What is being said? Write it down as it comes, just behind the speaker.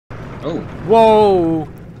Oh. Whoa!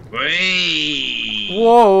 Whee!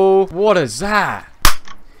 Whoa! What is that?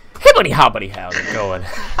 Hibbity hobbity, how's it going?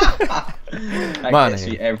 That gets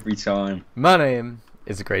me every time. My name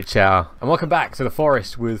is the Great Chow, and welcome back to the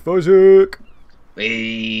forest with Isaac.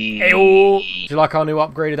 Whee! Hey-o. Do you like our new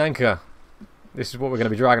upgraded anchor? This is what we're going to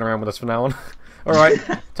be dragging around with us from now on. Alright,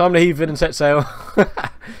 time to heave in and set sail.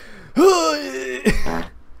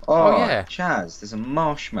 Oh yeah. Chaz, there's a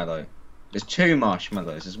marshmallow. There's 2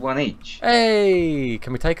 marshmallows, there's 1 each. Hey!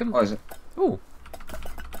 Can we take them? What is it? Ooh.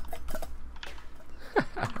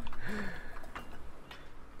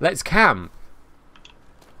 Let's camp.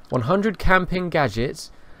 100 camping gadgets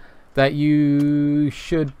that you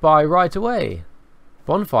should buy right away.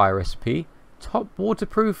 Bonfire recipe. Top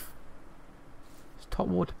waterproof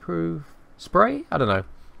spray? I don't know.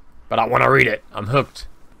 But I want to read it. I'm hooked.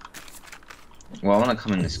 Well, I want to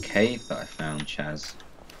come in this cave that I found, Chaz.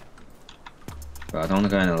 But I don't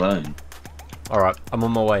want to go in alone. Alright, I'm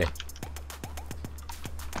on my way.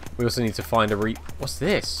 We also need to find a What's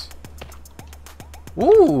this?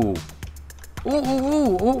 Ooh! Ooh,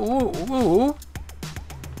 ooh, ooh, ooh, ooh,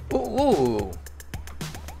 ooh, ooh.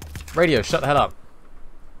 Radio, shut the hell up.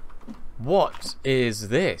 What is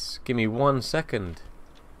this? Give me 1 second.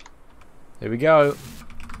 Here we go.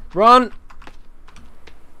 Run!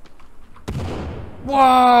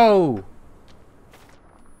 Whoa!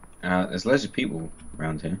 There's loads of people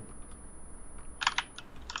around here.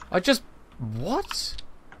 What?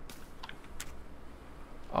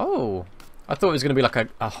 Oh. I thought it was going to be like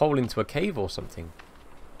a hole into a cave or something.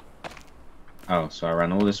 Oh, so I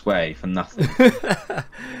ran all this way for nothing.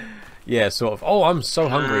 Yeah, sort of. Oh, I'm so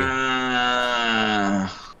hungry.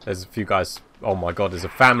 There's a few guys. Oh my god, there's a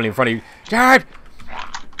family in front of you. Jared!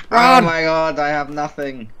 Run! Oh my god, I have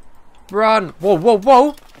nothing. Run! Whoa, whoa,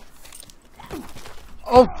 whoa!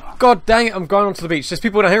 Oh god dang it, I'm going onto the beach. There's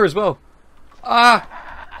people down here as well. Ah!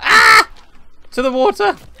 Ah! To the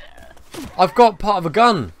water! I've got part of a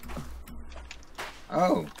gun.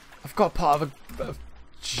 Oh. I've got part of a...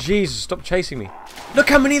 Jesus, stop chasing me. Look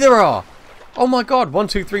how many there are! Oh my god, 1,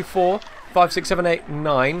 2, 3, 4, 5, 6, 7, 8,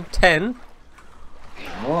 9, 10.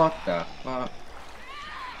 What the fuck?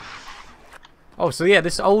 Oh, so yeah,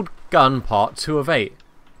 this old gun part, 2 of 8.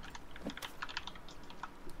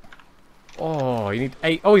 Oh, you need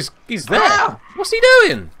 8. Oh, he's there. Ah! What's he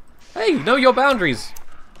doing? Hey, know your boundaries.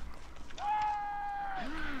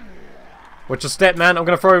 Watch your step, man. I'm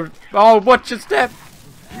gonna throw. Oh, watch your step.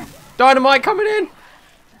 Dynamite coming in.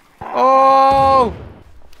 Oh.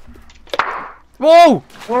 Whoa.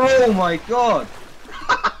 Oh my god.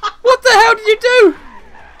 What the hell did you do?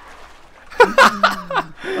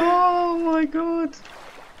 Oh my god.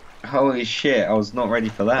 Holy shit, I was not ready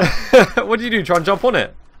for that. What did you do? Try and jump on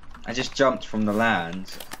it? I just jumped from the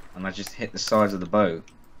land and I just hit the sides of the boat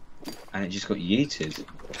and it just got yeeted.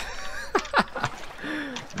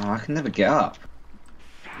 Oh, I can never get up.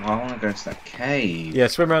 Oh, I want to go into that cave. Yeah,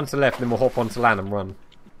 swim around to the left and then we'll hop onto land and run.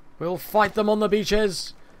 We'll fight them on the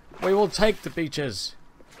beaches. We will take the beaches.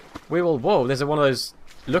 We will... Whoa, there's one of those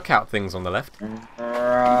lookout things on the left.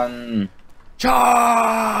 Run.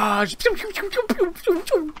 Charge!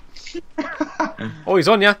 Oh, he's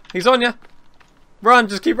on ya. He's on ya. Run,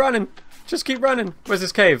 just keep running. Just keep running. Where's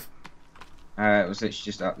this cave? It was literally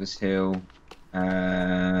just up this hill.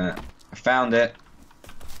 I found it.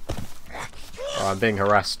 Oh, I'm being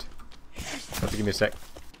harassed. Have to give me a sec.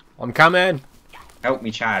 I'm coming. Help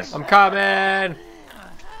me, Chaz. I'm coming.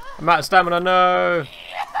 I'm out of stamina. No.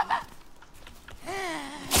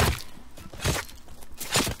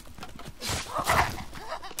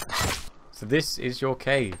 So this is your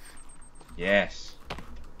cave. Yes.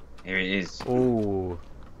 Here it is. Ooh.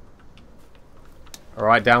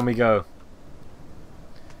 Alright, down we go.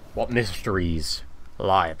 What mysteries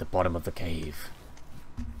lie at the bottom of the cave?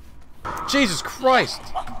 Jesus Christ!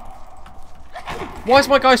 Why is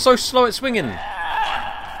my guy so slow at swinging?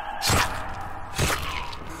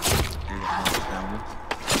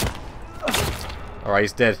 Alright,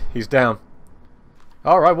 he's dead. He's down.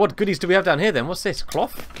 Alright, what goodies do we have down here then? What's this?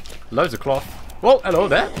 Cloth? Loads of cloth. Whoa, hello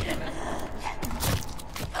there.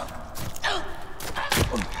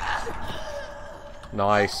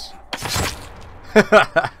 Nice.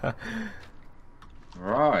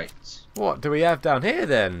 Right. What do we have down here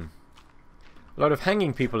then? A load of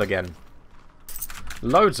hanging people again.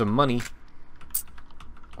 Loads of money.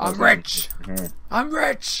 I'm rich! I'm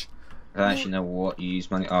rich! I don't actually know what you use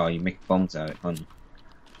money. Oh, you make bombs out of it, honey.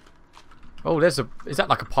 Oh, there's a... Is that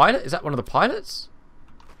like a pilot? Is that one of the pilots?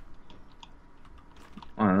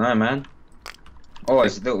 I don't know, man. Oh,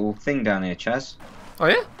 there's a little thing down here, Chaz. Oh,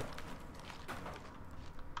 yeah?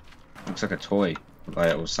 Looks like a toy. like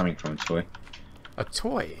it was something from a toy. A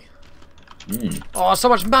toy? Mm. Oh, so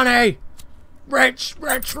much money! Rich,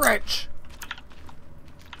 rich, rich!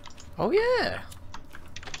 Oh yeah!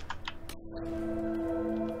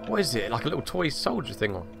 What is it? Like a little toy soldier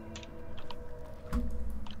thing on?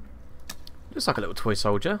 Looks like a little toy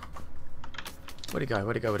soldier. Where'd he go?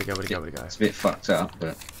 Where'd he go? Where'd he go? Where'd he go? Where'd he go? It's a bit fucked up,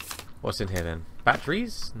 but... What's in here then?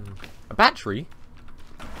 Batteries? A battery?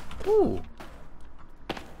 Ooh.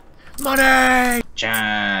 Money!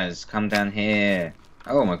 Jazz, come down here.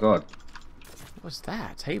 Oh my god. What's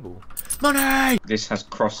that? Table? Money! This has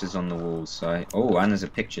crosses on the walls, so... Oh, and there's a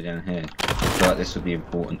picture down here. I feel like this would be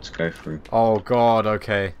important to go through. Oh god,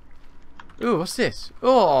 okay. Ooh, what's this?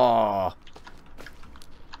 Oh!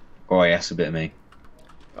 Oh, yeah, that's a bit of me.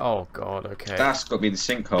 Oh god, okay. That's got to be the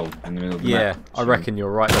sinkhole in the middle of the Yeah, map. I reckon you're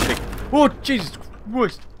right. I think... Oh, Jesus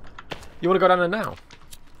Christ! You want to go down there now?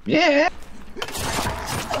 Yeah!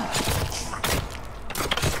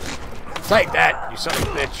 Take that, you son of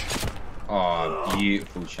a bitch! Oh,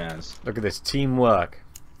 beautiful, Chaz. Look at this, teamwork.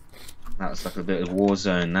 That was like a bit of war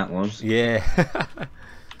zone, that was. Yeah.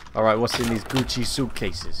 Alright, what's in these Gucci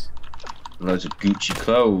suitcases? Loads of Gucci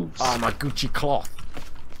clothes. Oh, my Gucci cloth.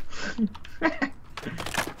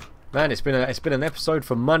 Man, it's been an episode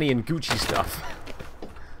for money and Gucci stuff.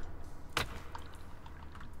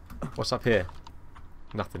 What's up here?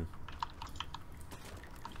 Nothing.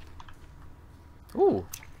 Ooh.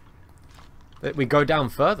 We go down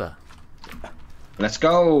further. Let's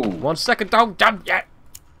go! 1 second, don't jump yet!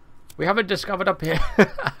 We haven't discovered up here.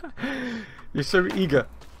 You're so eager.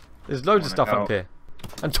 There's loads of stuff up here.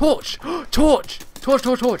 And torch! Torch! Torch,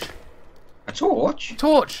 torch, torch! A torch?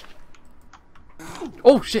 Torch!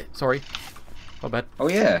 Oh shit, sorry. My bad. Oh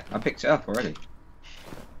yeah, I picked it up already.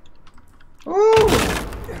 Ooh!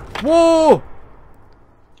 Whoa!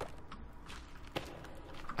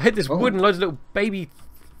 I hit this Oh. wood and loads of little baby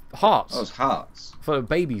hearts. Those hearts. For the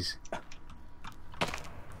babies.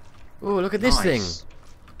 Oh, look at this thing. Nice.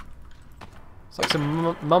 It's like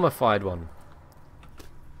some mummified one.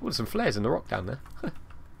 Oh, there's some flares in the rock down there.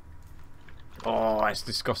 Oh, it's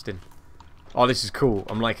disgusting. Oh, this is cool.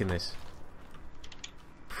 I'm liking this.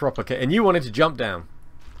 Proper and you wanted to jump down.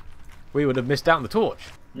 We would have missed out on the torch.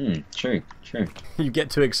 True, true. You get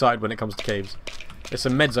too excited when it comes to caves. There's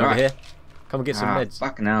some meds over Right. here. Come and get some meds.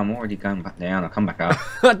 Fuck now, I'm already going back down. I'll come back up.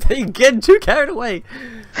 You're getting too carried away.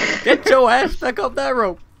 Get your ass back up that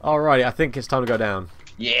rope. Alrighty, I think it's time to go down.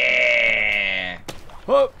 Yeah!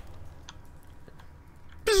 Oh.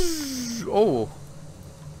 Oh.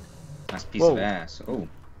 Nice piece Whoa. of ass. Oh.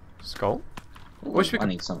 Skull? Ooh, Wish we I could...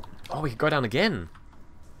 need some. Oh, we could go down again.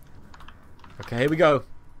 Okay, here we go.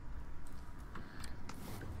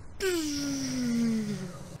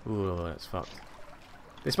 Ooh, that's fucked.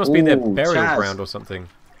 This must be their Ooh, burial Chaz. ground or something.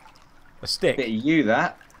 A stick. Bit of you,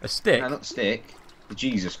 that. A stick? No, not stick. The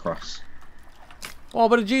Jesus cross. Oh,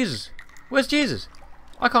 but a Jesus. Where's Jesus?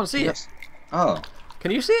 I can't see it. Oh,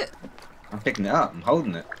 Can you see it? I'm picking it up. I'm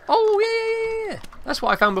holding it. Oh, yeah. That's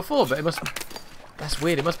what I found before, but it must... That's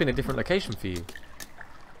weird. It must be in a different location for you.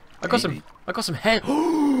 I got Maybe. some hair.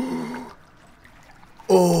 Oh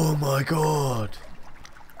my god.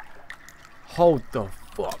 Hold the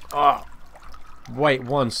fuck up. Wait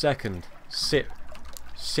 1 second. Sit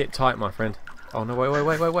tight, my friend. Oh no,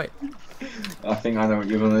 wait. I think I know what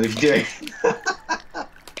you're going to do.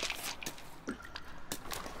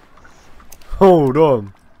 Hold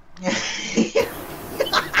on.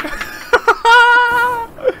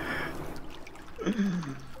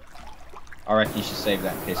 I reckon you should save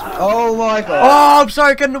that piss. Oh my god! Oh, I'm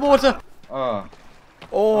sorry, get in the water. Oh.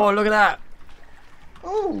 Oh, look at that.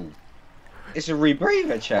 Oh. It's a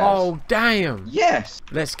rebreather, Chaz. Oh, damn. Yes.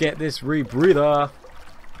 Let's get this rebreather.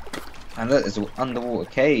 And look, there's an underwater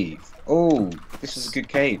cave. Oh, this is a good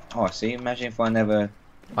cave. Oh, see, imagine if I never...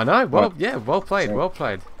 I know. Well, Right. yeah, well played, So- well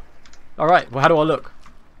played. All right, well, how do I look?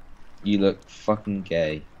 You look fucking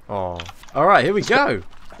gay. Oh. All right, here we go.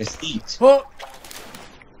 Let's eat. Oh.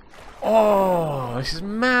 Oh, this is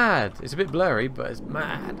mad. It's a bit blurry, but it's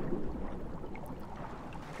mad.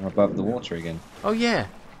 I'm above the water again. Oh, yeah.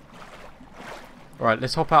 All right,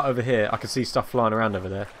 let's hop out over here. I can see stuff flying around over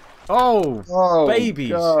there. Oh, Oh,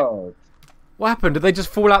 babies. God. What happened? Did they just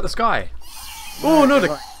fall out the sky? Oh,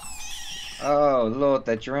 no. Oh, Lord,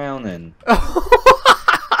 they're drowning.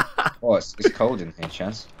 Oh, it's cold in here,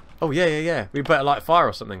 Chaz. Oh, yeah. We better light fire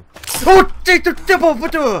or something. Oh,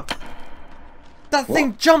 that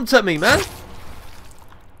thing jumped at me, man.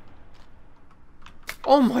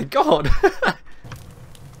 Oh, my God.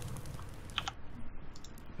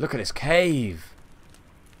 Look at this cave.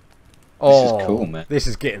 This is cool, man. This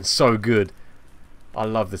is getting so good. I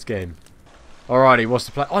love this game. Alrighty, what's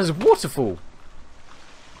the plan? Oh, there's a waterfall.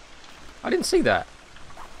 I didn't see that.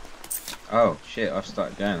 Oh shit! I've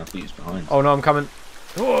started going. I thought he was behind. Oh no, I'm coming.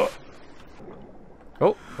 Oh,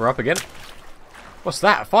 we're up again. What's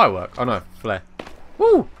that? A firework? Oh no, flare.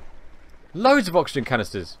 Woo! Loads of oxygen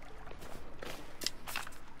canisters.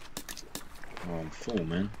 Oh, I'm full,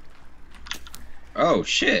 man. Oh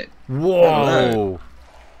shit! Whoa!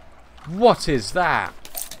 What is that?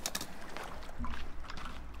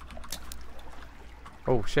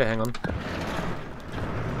 Oh shit! Hang on.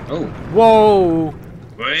 Oh. Whoa!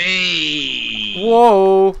 Whee!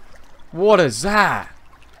 Whoa! What is that?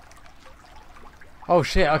 Oh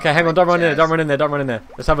shit! Okay, hang on. Don't run in there. Don't run in there. Don't run in there.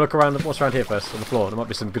 Let's have a look around. What's around here first on the floor? There might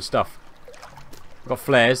be some good stuff. We've got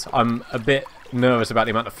flares. I'm a bit nervous about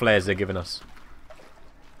the amount of flares they're giving us.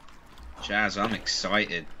 Chaz, I'm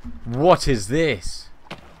excited. What is this?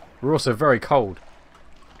 We're also very cold.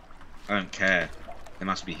 I don't care. There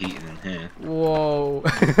must be heating in here. Whoa.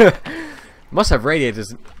 Must have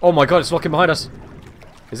radiators. Oh my god, it's locking behind us.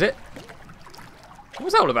 Is it?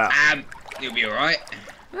 What's that all about? You'll be alright.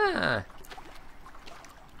 Ah.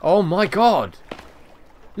 Oh my god.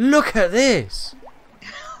 Look at this.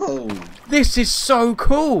 Oh. This is so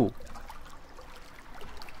cool.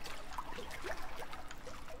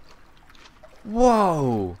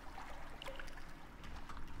 Whoa.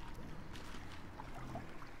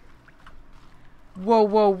 Whoa,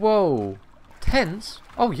 whoa, whoa. Tents?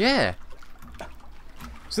 Oh yeah.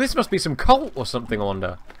 So this must be some cult or something, I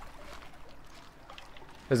wonder.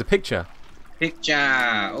 There's a picture.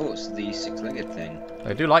 Picture! Oh, it's the six-legged thing.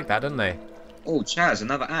 They do like that, don't they? Oh, Chaz,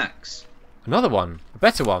 another axe. Another one. A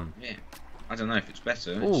better one. Yeah. I don't know if it's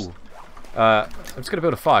better. Ooh. I'm just going to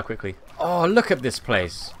build a fire quickly. Oh, look at this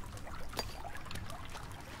place.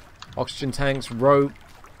 Oxygen tanks, rope.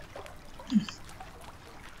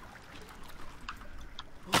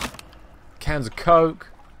 Cans of Coke.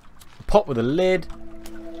 A pot with a lid.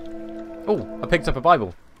 Oh, I picked up a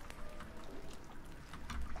Bible.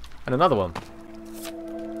 And another one.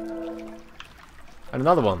 And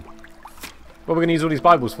another one. What are we going to use all these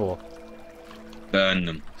Bibles for? Burn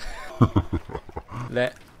them.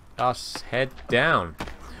 Let us head down.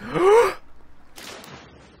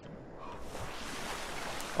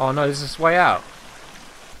 Oh no, this is way out.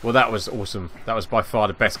 Well, that was awesome. That was by far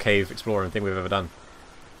the best cave exploring thing we've ever done.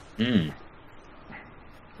 Hmm.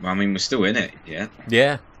 Well, I mean, we're still in it, yeah?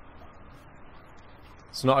 Yeah.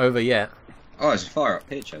 It's not over yet. Oh, there's a fire up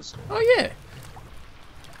here, Chaz. Oh yeah.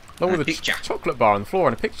 Oh, with a picture. chocolate bar on the floor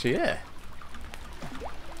and a picture, yeah.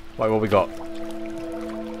 Wait, what we got?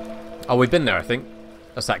 Oh, we've been there, I think.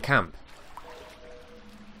 That's that camp.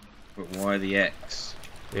 But why the X?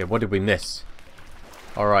 Yeah, what did we miss?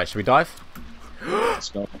 Alright, should we dive? Let's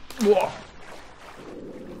go. Whoa.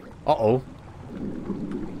 Uh-oh.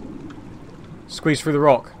 Squeeze through the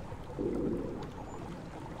rock.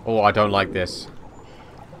 Oh, I don't like this.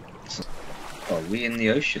 Oh, we in the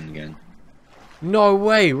ocean again. No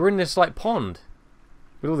way, we're in this, like, pond.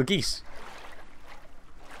 With all the geese.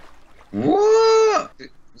 What?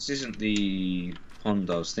 This isn't the pond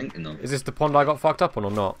I was thinking of. Is this the pond I got fucked up on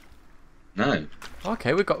or not? No.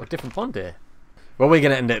 Okay, we've got a different pond here. Well, we're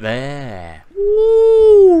going to end it there.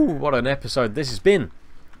 Woo! What an episode this has been.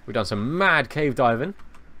 We've done some mad cave diving.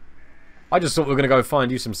 I just thought we were going to go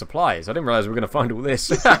find you some supplies. I didn't realise we were going to find all this.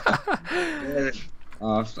 Yeah,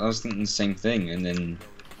 I was thinking the same thing, and then,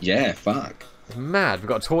 yeah, fuck. Mad. We've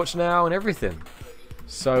got a torch now and everything.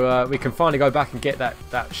 So we can finally go back and get that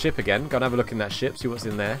ship again. Go and have a look in that ship, see what's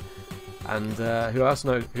in there. And who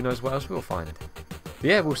knows what else we'll find. But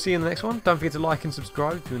yeah, we'll see you in the next one. Don't forget to like and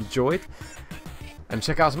subscribe if you enjoyed. And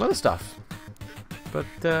check out some other stuff. But,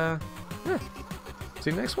 yeah.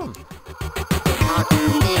 See you next one.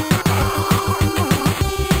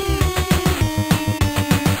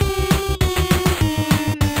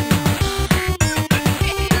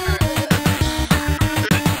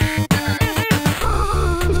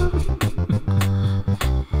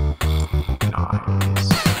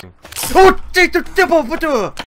 Oh,